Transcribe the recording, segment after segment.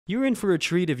You're in for a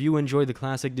treat if you enjoy the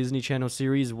classic Disney Channel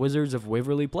series Wizards of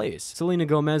Waverly Place. Selena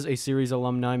Gomez, a series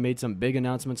alumni, made some big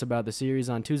announcements about the series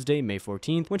on Tuesday, May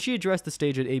 14th, when she addressed the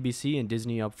stage at ABC and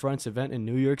Disney Upfront's event in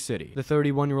New York City. The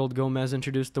 31-year-old Gomez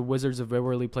introduced the Wizards of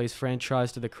Waverly Place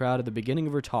franchise to the crowd at the beginning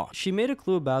of her talk. She made a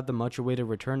clue about the much-awaited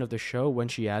return of the show when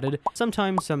she added,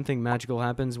 "Sometimes something magical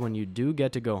happens when you do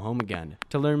get to go home again."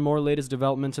 To learn more latest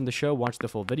developments in the show, watch the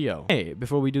full video. Hey,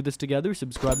 before we do this together,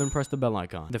 subscribe and press the bell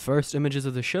icon. The first images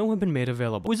of the show have been made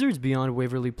available. Wizards Beyond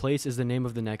Waverly Place is the name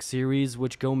of the next series,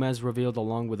 which Gomez revealed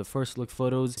along with the first look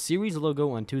photos, series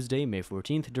logo on Tuesday, May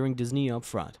 14th during Disney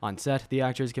Upfront. On set, the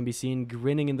actors can be seen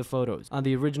grinning in the photos. On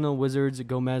the original Wizards,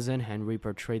 Gomez and Henry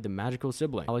portrayed the magical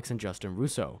sibling, Alex and Justin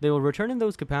Russo. They will return in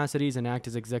those capacities and act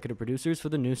as executive producers for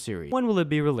the new series. When will it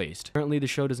be released? Currently, the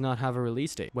show does not have a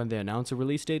release date. When they announce a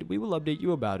release date, we will update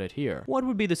you about it here. What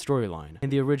would be the storyline? In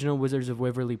the original Wizards of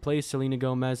Waverly Place, Selena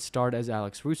Gomez starred as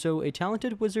Alex Russo, a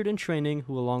talented wizard in training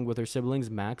who, along with her siblings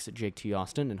Max, Jake T.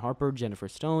 Austin, and Harper Jennifer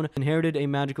Stone, inherited a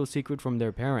magical secret from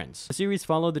their parents. The series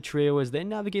followed the trio as they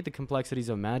navigate the complexities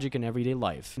of magic in everyday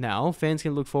life. Now, fans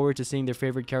can look forward to seeing their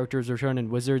favorite characters return in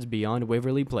Wizards Beyond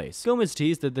Waverly Place. Gomez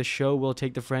teased that the show will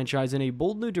take the franchise in a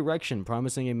bold new direction,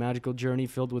 promising a magical journey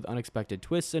filled with unexpected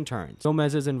twists and turns.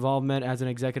 Gomez's involvement as an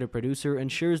executive producer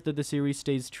ensures that the series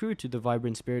stays true to the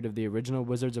vibrant spirit of the original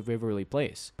Wizards of Waverly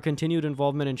Place. Her continued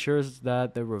involvement ensures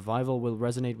that the revival will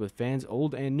resonate with fans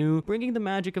old and new, bringing the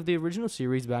magic of the original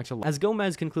series back to life. As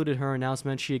Gomez concluded her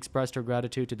announcement, she expressed her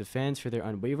gratitude to the fans for their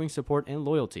unwavering support and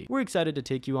loyalty. "We're excited to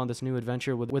take you on this new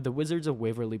adventure with the Wizards of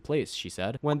Waverly Place," she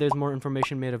said. "When there's more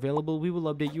information made available, we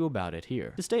will update you about it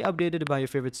here." To stay updated about your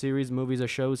favorite series, movies, or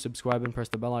shows, subscribe and press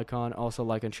the bell icon. Also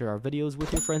like and share our videos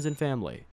with your friends and family.